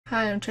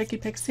Hi, I'm Tricky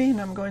Pixie,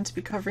 and I'm going to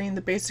be covering the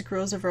basic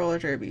rules of roller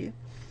derby.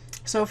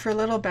 So for a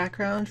little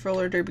background,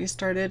 roller derby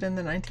started in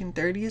the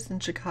 1930s in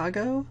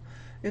Chicago.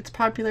 Its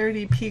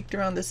popularity peaked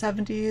around the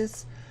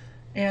 70s,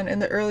 and in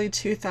the early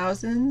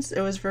 2000s,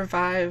 it was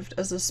revived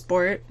as a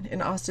sport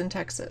in Austin,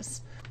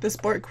 Texas. The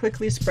sport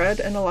quickly spread,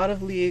 and a lot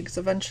of leagues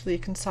eventually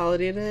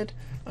consolidated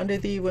under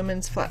the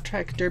Women's Flat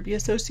Track Derby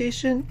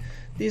Association.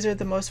 These are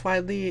the most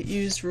widely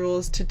used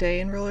rules today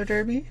in roller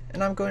derby,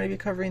 and I'm going to be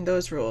covering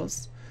those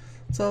rules.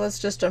 So let's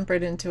just jump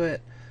right into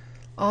it.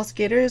 All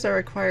skaters are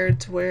required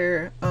to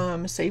wear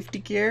safety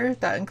gear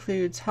that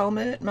includes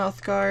helmet,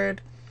 mouth guard,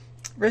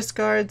 wrist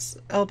guards,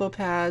 elbow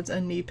pads,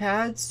 and knee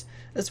pads,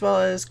 as well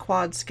as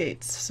quad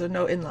skates, so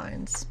no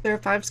inlines. There are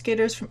 5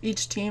 skaters from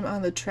each team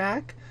on the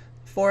track.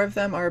 4 of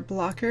them are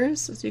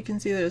blockers. As you can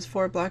see, there's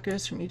 4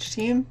 blockers from each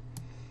team.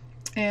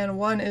 And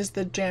 1 is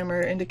the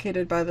jammer,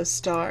 indicated by the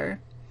star.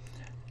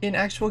 In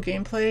actual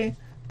gameplay,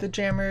 the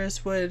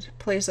jammers would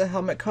place a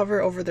helmet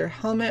cover over their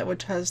helmet,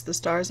 which has the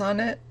stars on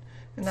it,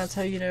 and that's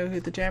how you know who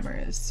the jammer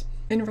is.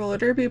 In roller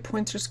derby,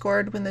 points are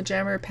scored when the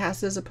jammer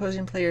passes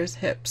opposing players'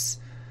 hips.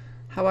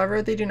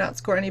 However, they do not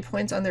score any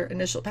points on their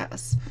initial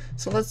pass.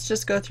 So let's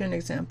just go through an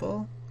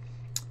example.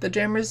 The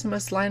jammers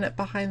must line up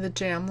behind the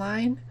jam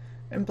line,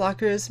 and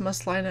blockers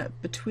must line up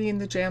between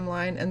the jam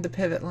line and the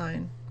pivot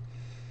line.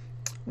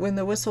 When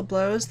the whistle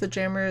blows, the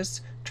jammers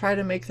try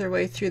to make their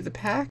way through the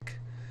pack,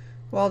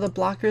 while the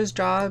blocker's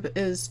job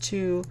is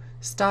to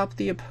stop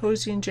the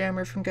opposing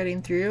jammer from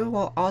getting through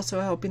while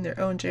also helping their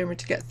own jammer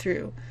to get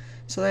through.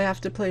 So they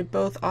have to play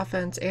both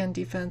offense and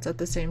defense at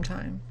the same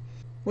time.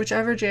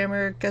 Whichever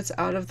jammer gets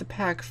out of the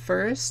pack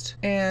first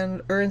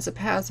and earns a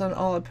pass on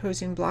all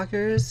opposing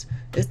blockers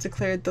is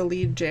declared the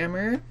lead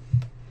jammer.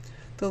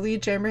 The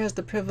lead jammer has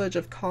the privilege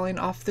of calling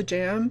off the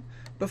jam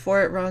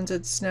before it runs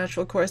its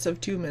natural course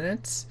of 2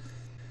 minutes.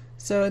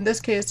 So in this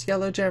case,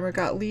 yellow jammer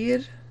got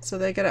lead, so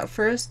they get out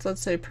first.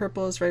 Let's say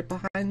purple is right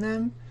behind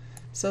them.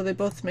 So they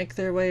both make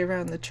their way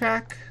around the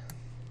track.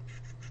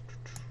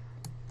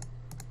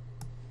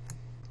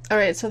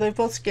 Alright, so they've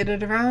both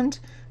skated around.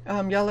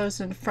 Yellow's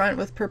in front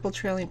with purple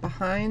trailing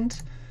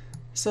behind.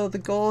 So the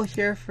goal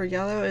here for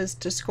yellow is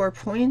to score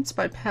points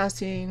by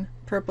passing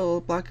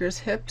purple blocker's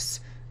hips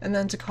and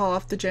then to call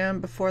off the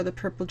jam before the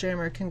purple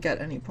jammer can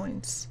get any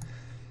points.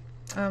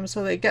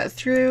 So they get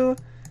through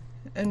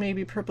and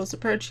maybe purple's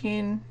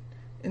approaching.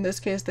 In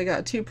this case they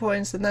got 2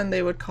 points, and then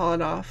they would call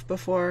it off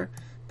before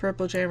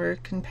purple jammer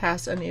can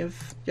pass any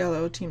of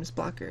yellow team's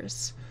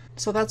blockers.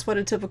 So that's what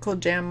a typical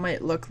jam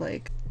might look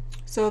like.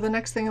 So the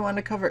next thing I want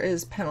to cover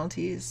is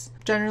penalties.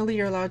 Generally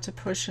you're allowed to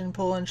push and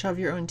pull and shove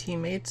your own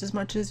teammates as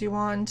much as you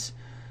want,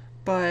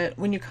 but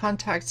when you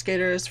contact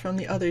skaters from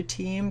the other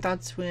team,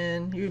 that's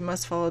when you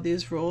must follow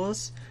these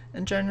rules,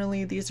 and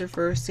generally these are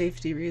for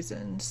safety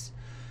reasons.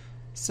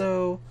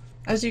 So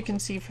as you can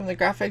see from the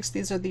graphics,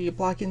 these are the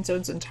blocking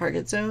zones and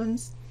target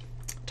zones.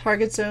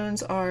 Target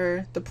zones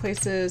are the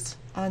places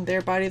on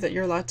their body that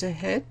you're allowed to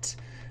hit,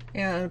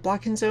 and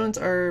blocking zones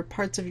are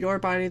parts of your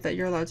body that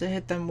you're allowed to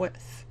hit them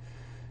with.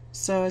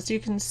 So as you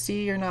can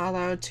see, you're not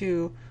allowed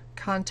to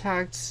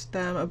contact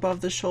them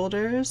above the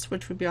shoulders,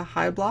 which would be a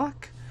high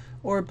block,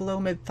 or below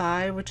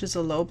mid-thigh, which is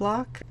a low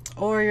block,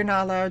 or you're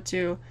not allowed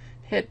to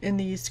hit in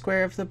the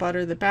square of the butt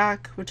or the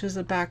back, which is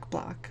a back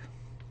block.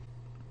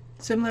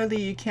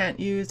 Similarly, you can't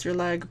use your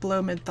leg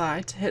below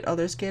mid-thigh to hit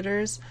other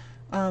skaters,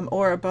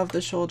 or above the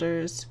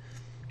shoulders.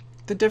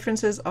 The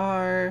differences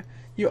are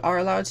you are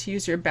allowed to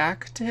use your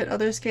back to hit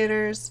other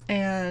skaters,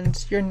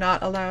 and you're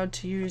not allowed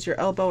to use your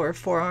elbow or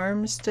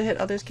forearms to hit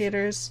other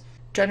skaters.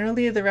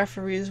 Generally, the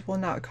referees will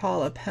not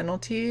call a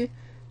penalty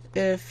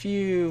if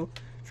you,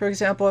 for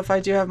example, if I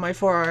do have my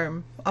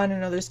forearm on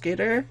another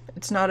skater,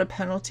 it's not a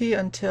penalty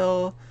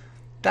until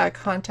that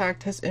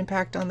contact has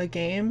impact on the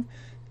game.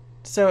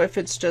 So if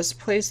it's just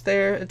placed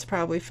there, it's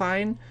probably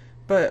fine,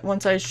 but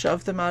once I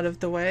shove them out of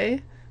the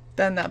way,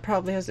 then that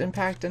probably has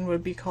impact and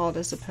would be called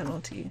as a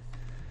penalty.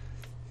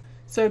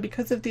 So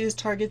because of these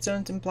target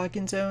zones and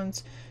blocking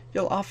zones,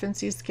 you'll often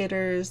see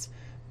skaters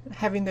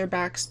having their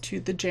backs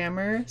to the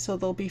jammer, so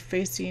they'll be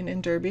facing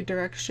in derby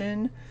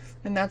direction,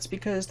 and that's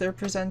because they're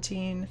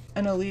presenting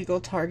an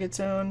illegal target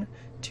zone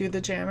to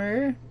the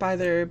jammer by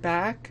their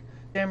back.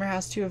 The jammer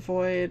has to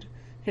avoid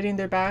hitting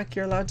their back.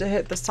 You're allowed to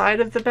hit the side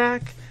of the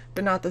back,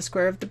 but not the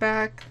square of the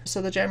back,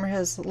 so the jammer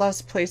has less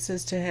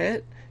places to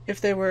hit. If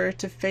they were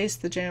to face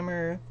the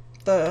jammer,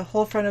 the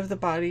whole front of the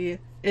body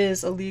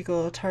is a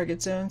legal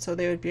target zone, so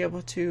they would be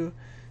able to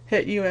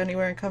hit you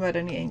anywhere and come at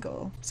any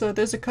angle. So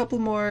there's a couple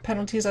more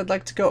penalties I'd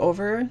like to go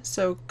over.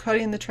 So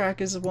cutting the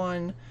track is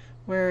one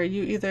where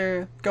you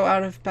either go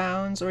out of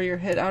bounds or you're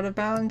hit out of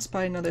bounds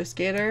by another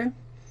skater.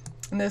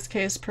 In this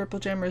case, purple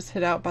jammer is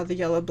hit out by the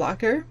yellow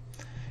blocker,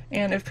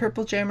 and if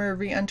purple jammer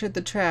re-entered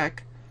the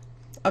track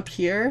up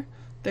here,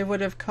 they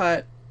would have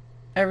cut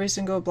every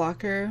single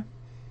blocker,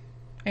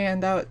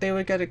 and they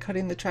would get a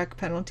cutting the track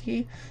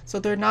penalty. So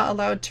they're not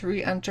allowed to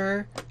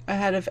re-enter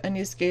ahead of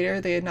any skater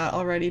they had not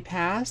already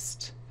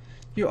passed.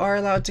 You are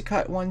allowed to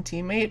cut one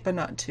teammate, but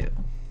not 2.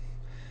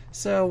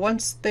 So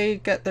once they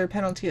get their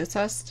penalty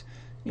assessed,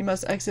 you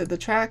must exit the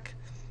track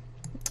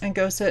and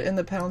go sit in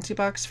the penalty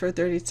box for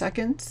 30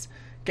 seconds.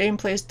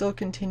 Gameplay still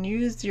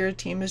continues, your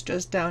team is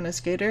just down a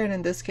skater, and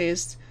in this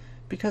case,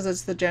 because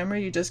it's the jammer,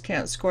 you just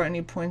can't score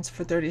any points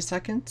for 30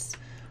 seconds.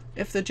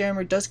 If the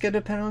jammer does get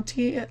a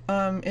penalty in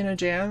a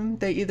jam,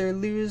 they either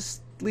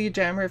lose lead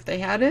jammer if they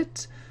had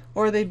it,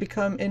 or they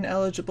become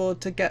ineligible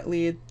to get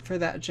lead for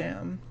that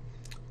jam.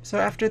 So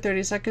after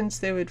 30 seconds,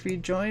 they would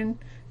rejoin.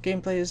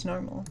 Gameplay is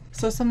normal.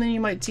 So something you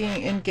might see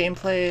in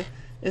gameplay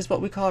is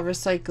what we call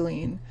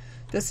recycling.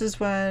 This is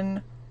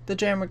when the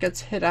jammer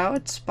gets hit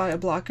out by a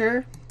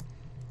blocker,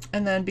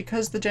 and then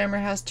because the jammer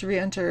has to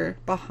re-enter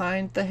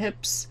behind the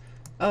hips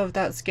of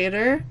that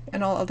skater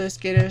and all other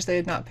skaters they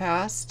had not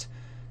passed,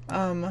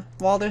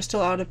 while they're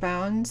still out of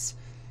bounds,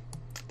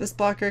 this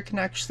blocker can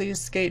actually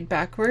skate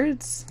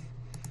backwards,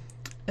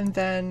 and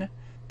then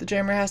the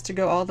jammer has to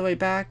go all the way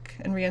back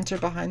and re-enter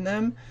behind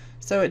them.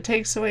 So it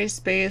takes away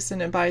space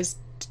and it buys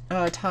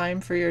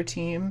time for your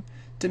team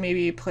to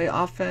maybe play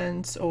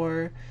offense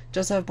or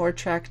just have more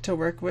track to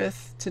work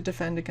with to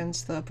defend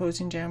against the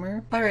opposing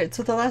jammer. Alright,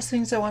 so the last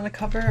things I want to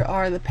cover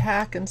are the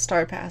pack and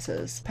star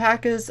passes.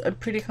 Pack is a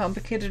pretty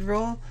complicated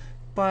rule,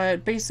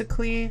 but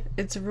basically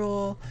it's a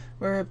rule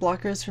where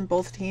blockers from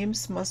both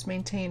teams must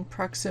maintain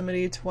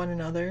proximity to one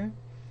another,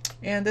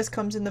 and this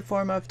comes in the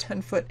form of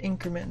 10-foot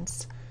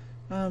increments.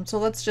 So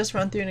let's just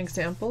run through an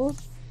example.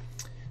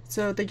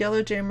 So the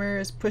yellow jammer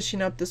is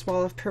pushing up this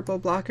wall of purple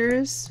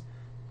blockers.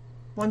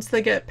 Once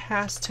they get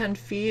past 10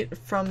 feet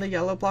from the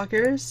yellow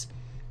blockers,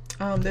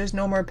 there's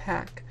no more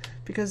pack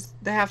because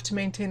they have to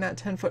maintain that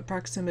 10-foot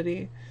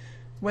proximity.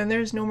 When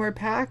there's no more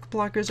pack,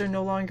 blockers are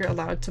no longer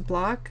allowed to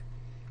block,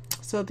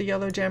 so the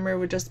yellow jammer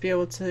would just be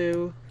able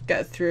to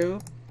get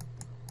through.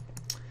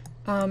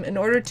 In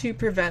order to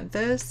prevent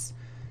this,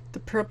 the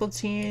purple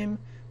team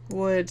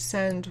would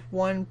send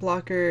one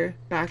blocker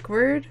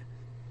backward.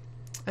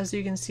 As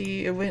you can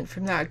see, it went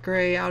from that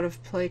gray out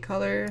of play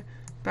color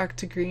back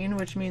to green,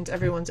 which means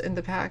everyone's in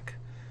the pack.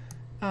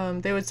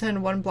 They would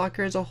send one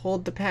blocker to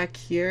hold the pack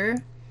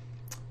here.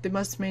 They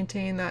must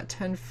maintain that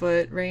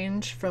 10-foot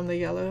range from the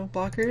yellow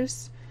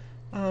blockers.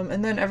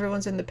 And then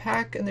everyone's in the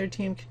pack and their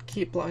team can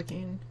keep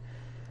blocking.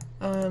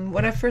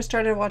 When I first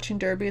started watching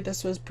Derby,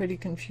 this was pretty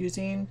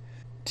confusing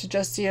to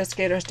just see a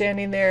skater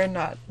standing there and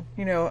not,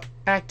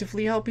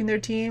 actively helping their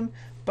team.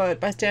 But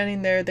by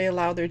standing there, they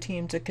allow their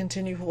team to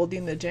continue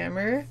holding the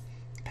jammer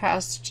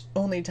past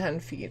only 10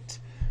 feet.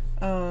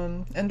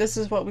 And this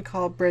is what we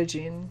call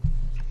bridging.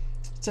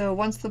 So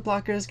once the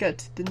blockers get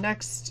to the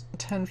next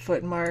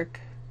 10-foot mark,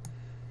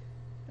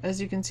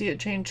 as you can see, it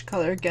changed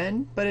color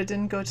again, but it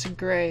didn't go to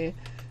gray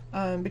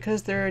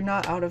because they're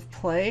not out of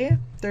play,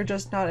 they're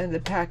just not in the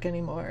pack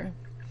anymore.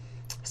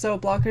 So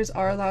blockers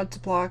are allowed to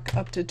block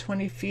up to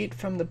 20 feet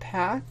from the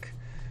pack,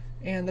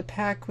 and the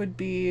pack would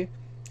be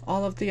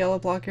all of the yellow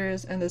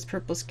blockers and this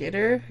purple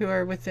skater who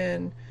are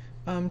within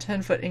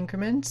 10-foot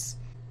increments.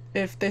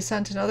 If they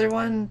sent another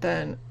one,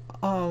 then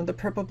the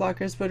purple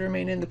blockers would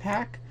remain in the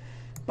pack,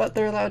 but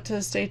they're allowed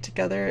to stay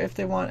together if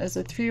they want as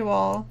a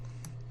 3-wall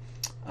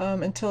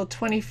until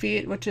 20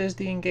 feet, which is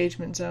the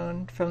engagement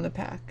zone from the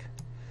pack.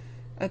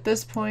 At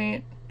this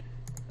point,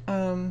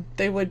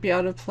 they would be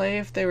out of play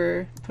if they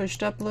were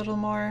pushed up a little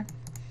more,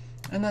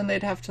 and then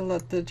they'd have to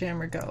let the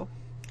jammer go.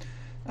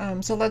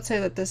 So let's say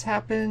that this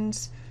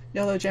happens,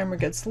 yellow jammer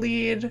gets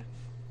lead,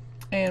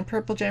 and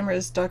purple jammer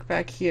is stuck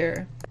back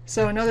here.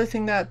 So another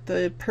thing that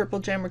the purple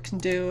jammer can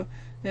do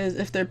is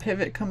if their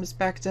pivot comes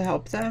back to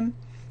help them,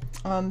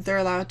 they're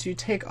allowed to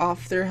take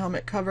off their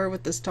helmet cover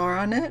with the star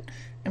on it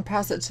and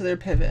pass it to their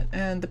pivot.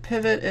 And the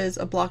pivot is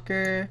a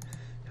blocker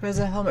who has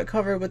a helmet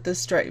cover with this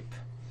stripe.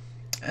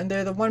 And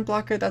they're the one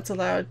blocker that's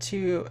allowed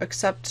to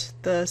accept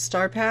the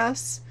star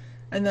pass,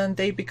 and then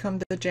they become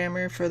the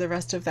jammer for the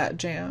rest of that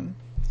jam.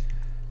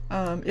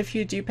 If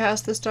you do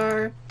pass the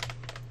star,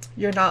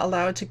 you're not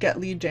allowed to get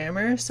lead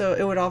jammer, so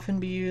it would often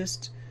be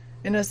used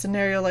in a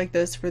scenario like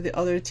this where the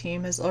other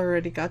team has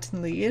already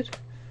gotten lead.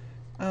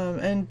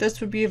 And this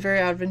would be a very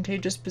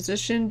advantageous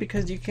position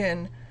because you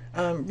can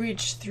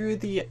reach through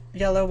the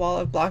yellow wall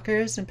of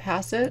blockers and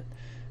pass it,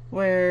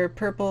 where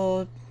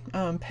purple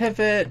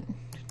pivot,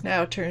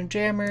 now turn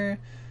jammer,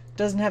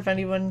 doesn't have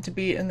anyone to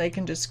beat and they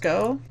can just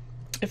go.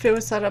 If it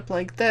was set up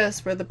like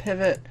this, where the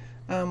pivot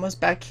was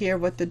back here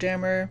with the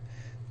jammer,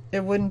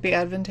 it wouldn't be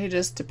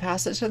advantageous to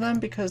pass it to them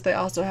because they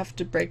also have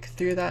to break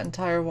through that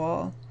entire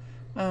wall.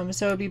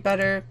 So it would be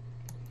better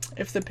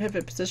if the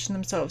pivot position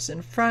themselves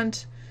in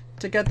front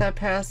to get that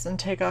pass and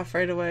take off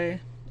right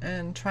away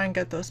and try and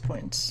get those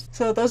points.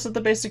 So those are the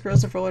basic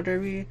rules of roller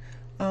derby.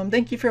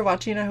 Thank you for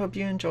watching. I hope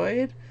you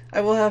enjoyed. I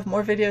will have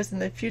more videos in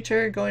the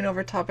future going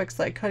over topics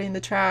like cutting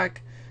the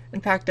track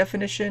and pack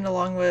definition,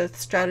 along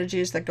with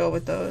strategies that go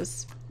with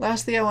those.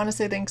 Lastly, I want to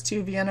say thanks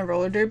to Vienna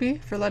Roller Derby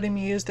for letting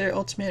me use their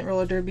Ultimate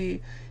Roller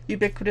Derby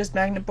Ubiquitous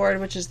Magnet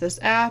Board, which is this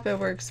app. It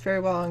works very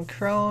well on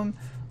Chrome.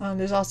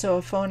 There's also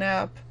a phone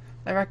app.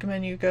 I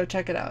recommend you go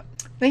check it out.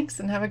 Thanks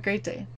and have a great day.